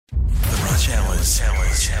Rush Hours.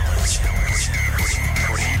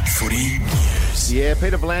 Footy News. Yeah,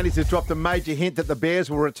 Peter V'landys has dropped a major hint that the Bears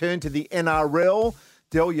will return to the NRL.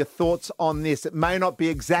 Del, your thoughts on this? It may not be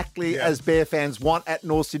exactly as Bear fans want at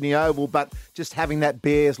North Sydney Oval, but just having that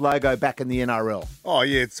Bears logo back in the NRL. Oh,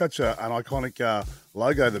 yeah, it's such an iconic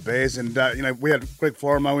logo, the Bears. And, we had Greg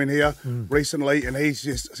Florimo in here recently, and he's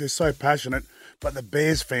just so passionate. But the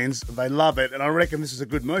Bears fans, they love it, and I reckon this is a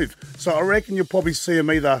good move. So I reckon you'll probably see them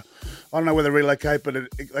either, I don't know whether they relocate, but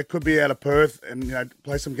they could be out of Perth and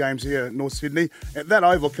play some games here in North Sydney. At that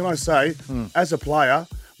oval, can I say, as a player,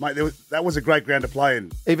 mate, that was a great ground to play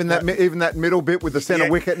in. Even that middle bit with the centre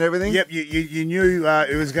wicket and everything? Yep, you knew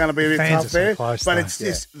it was going to be a bit Fans tough there. close, but though. it's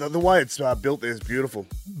just, the way it's built there is beautiful.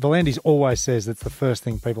 V'landys always says that's the first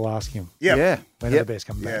thing people ask him. Yep. Yeah. When the Bears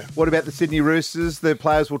come back. What about the Sydney Roosters? The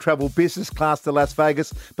players will travel business class to Las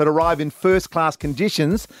Vegas, but arrive in first-class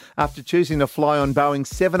conditions after choosing to fly on Boeing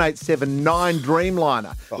 787-9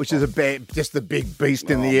 Dreamliner, which is just the big beast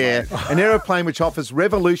in the air. An aeroplane which offers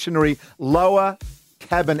revolutionary lower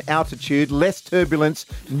cabin altitude, less turbulence,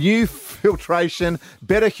 new filtration,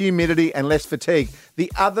 better humidity and less fatigue.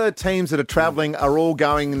 The other teams that are travelling are all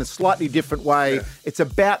going in a slightly different way. Yeah. It's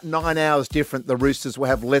about 9 hours different. The Roosters will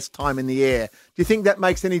have less time in the air. Do you think that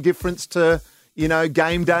makes any difference to,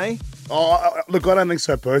 game day? Oh, look, I don't think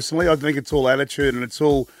so personally. I think it's all attitude and it's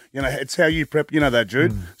all, it's how you prep. You know that,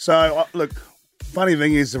 Jude. So, look, funny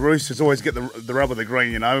thing is the Roosters always get the rub of the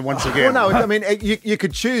green, once again. Well, no, I mean, you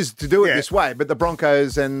could choose to do it this way, but the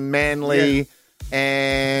Broncos and Manly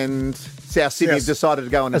and South Sydney have decided to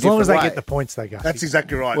go in a different way. As long as they get the points, they go. That's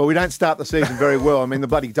exactly right. Well, we don't start the season very well. I mean, the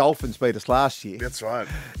bloody Dolphins beat us last year. That's right.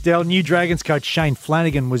 Del, new Dragons coach Shane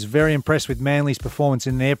Flanagan was very impressed with Manly's performance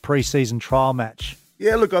in their pre-season trial match.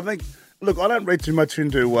 Yeah, look, I don't read too much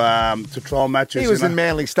into to trial matches. He was in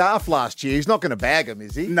Manly staff last year. He's not going to bag him,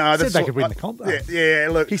 is he? No, he said they could win the comp, though. Yeah,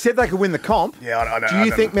 look. He said they could win the comp. Yeah, I don't Do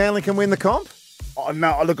you think Manly can win the comp?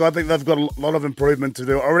 No, look, I think they've got a lot of improvement to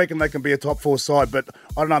do. I reckon they can be a top 4 side, but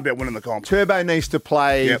I don't know about winning the comp. Turbo needs to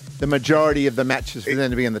play the majority of the matches for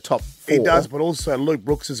them to be in the top 4. He does, but also Luke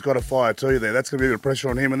Brooks has got a fire too there. That's going to be a bit of pressure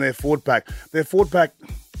on him and their forward pack.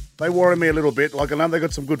 They worry me a little bit. Like, I know they've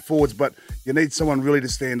got some good forwards, but you need someone really to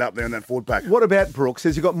stand up there in that forward pack. What about Brooks?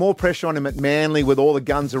 Has he got more pressure on him at Manly with all the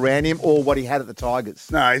guns around him or what he had at the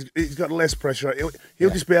Tigers? No, he's got less pressure.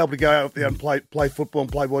 He'll just be able to go out there and play football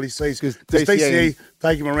and play what he sees. Because DCE,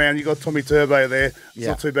 take him around. You've got Tommy Turbo there. It's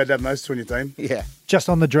not too bad to have those two on your team. Yeah. Just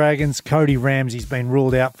on the Dragons, Cody Ramsey's been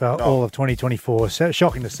ruled out for all of 2024. So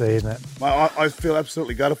shocking to see, isn't it? I feel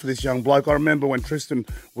absolutely gutted for this young bloke. I remember when Tristan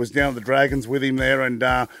was down at the Dragons with him there, and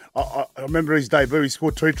I remember his debut. He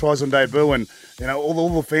scored 2 tries on debut, and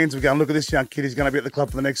all the fans were going, "Look at this young kid. He's going to be at the club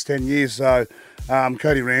for the next 10 years." So,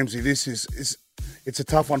 Cody Ramsey, this is. It's a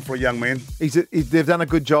tough one for a young man. They've done a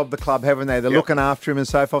good job, the club, haven't they? They're looking after him and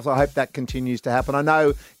so forth. I hope that continues to happen. I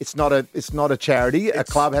know it's not a charity. A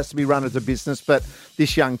club has to be run as a business, but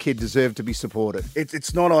this young kid deserved to be supported.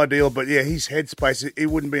 It's not ideal, but his headspace, he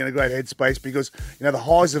wouldn't be in a great headspace because, the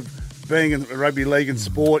highs of being in rugby league and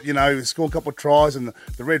sport, scored a couple of tries and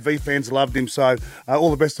the Red V fans loved him. So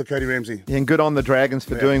all the best to Cody Ramsey. And good on the Dragons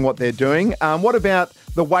for doing what they're doing. What about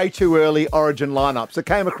the way too early Origin lineups? It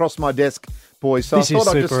came across my desk, boys, so I thought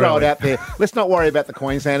I'd just throw it out there. Let's not worry about the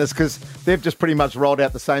Queenslanders because they've just pretty much rolled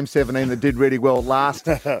out the same 17 that did really well last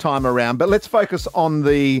time around. But let's focus on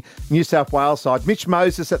the New South Wales side. Mitch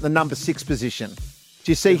Moses at the number 6 position.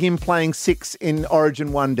 Do you see him playing 6 in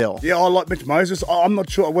Origin 1, Del? Yeah, I like Mitch Moses. I'm not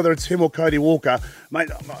sure whether it's him or Cody Walker. Mate,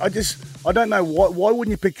 I don't know. Why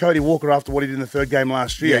wouldn't you pick Cody Walker after what he did in the 3rd game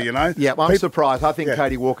last year, Yeah, well, I'm surprised. I think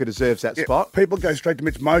Cody Walker deserves that spot. People go straight to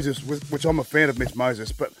Mitch Moses, which I'm a fan of Mitch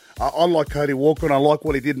Moses, but I like Cody Walker and I like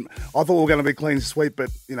what he did. I thought we were going to be clean sweep, but,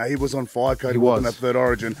 he was on fire, Cody Walker, in that 3rd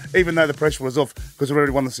Origin, even though the pressure was off because we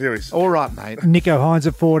already won the series. All right, mate. Nico Hines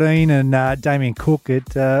at 14 and Damien Cook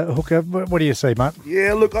at hooker. What do you see, mate?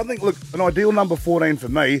 Yeah, I think an ideal number 14 for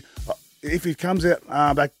me, if he comes out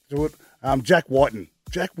back to it, Jack Whiten.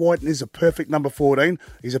 Jack Whiten is a perfect number 14.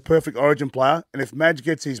 He's a perfect Origin player. And if Madge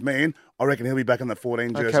gets his man, I reckon he'll be back in that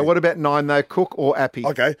 14 jersey. Okay, what about 9, though? Cook or Appy?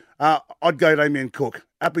 Okay, I'd go Damien Cook.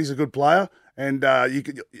 Appy's a good player, and you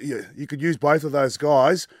could use both of those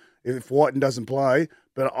guys if Whiten doesn't play.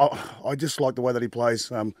 But I just like the way that he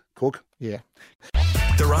plays, Cook. Yeah.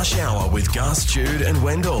 The Rush Hour with Gus, Jude and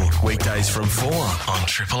Wendell. Weekdays from 4 on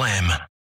Triple M.